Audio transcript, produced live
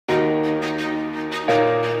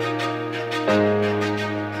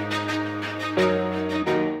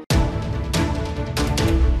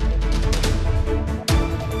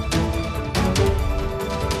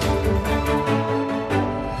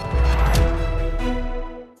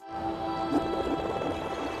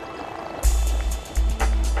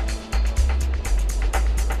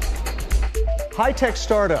High-tech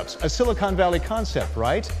startups, a Silicon Valley concept,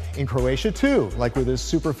 right? In Croatia too, like with his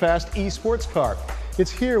super-fast e-sports car. It's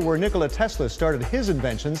here where Nikola Tesla started his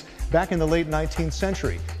inventions back in the late 19th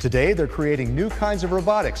century. Today, they're creating new kinds of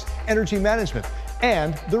robotics, energy management,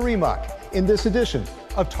 and the Rimac in this edition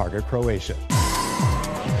of Target Croatia.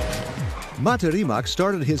 Mate Rimac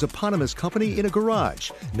started his eponymous company in a garage.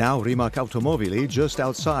 Now Rimac Automobili, just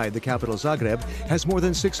outside the capital Zagreb, has more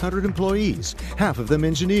than 600 employees, half of them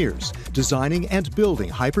engineers, designing and building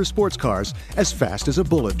hyper sports cars as fast as a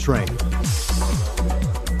bullet train.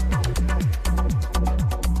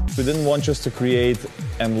 We didn't want just to create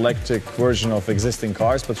an electric version of existing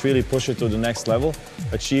cars, but really push it to the next level,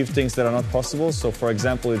 achieve things that are not possible. So for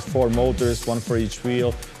example, with 4 motors, 1 for each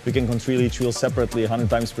wheel, we can control each wheel separately 100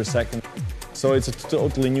 times per second. So it's a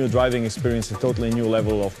totally new driving experience, a totally new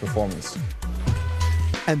level of performance.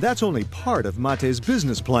 And that's only part of Mate's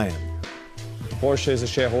business plan. Porsche is a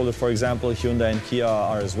shareholder, for example, Hyundai and Kia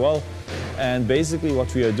are as well. And basically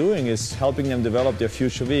what we are doing is helping them develop their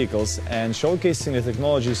future vehicles and showcasing the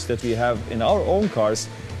technologies that we have in our own cars,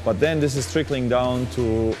 but then this is trickling down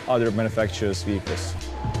to other manufacturers' vehicles.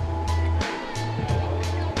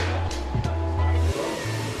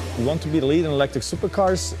 We want to be the leader in electric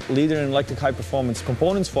supercars, leader in electric high-performance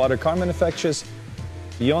components for other car manufacturers.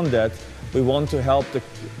 Beyond that, we want to help the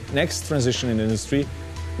next transition in the industry,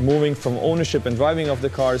 moving from ownership and driving of the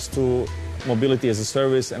cars to mobility as a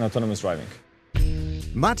service and autonomous driving.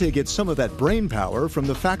 Mate gets some of that brain power from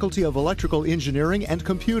the Faculty of Electrical Engineering and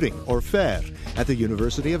Computing, or FER, at the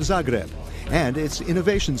University of Zagreb, and its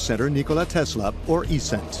innovation center Nikola Tesla, or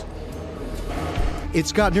ECENT.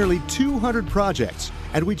 It's got nearly 200 projects,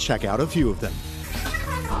 and we check out a few of them.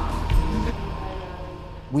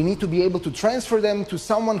 We need to be able to transfer them to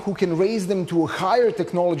someone who can raise them to a higher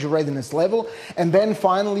technology readiness level, and then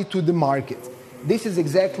finally to the market. This is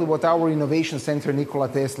exactly what our innovation center Nikola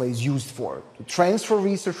Tesla is used for, to transfer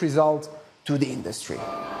research results to the industry.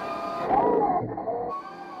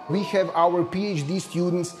 We have our PhD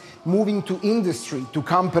students moving to industry, to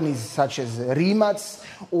companies such as Rimac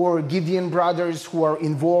or Gideon Brothers, who are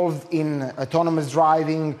involved in autonomous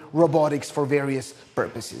driving, robotics for various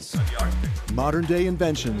purposes. Modern-day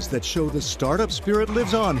inventions that show the startup spirit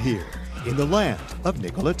lives on here, in the land of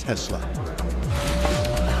Nikola Tesla.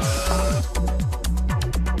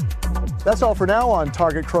 That's all for now on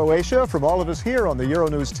Target Croatia. From all of us here on the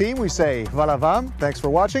Euronews team, we say hvala vam, thanks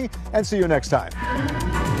for watching, and see you next time.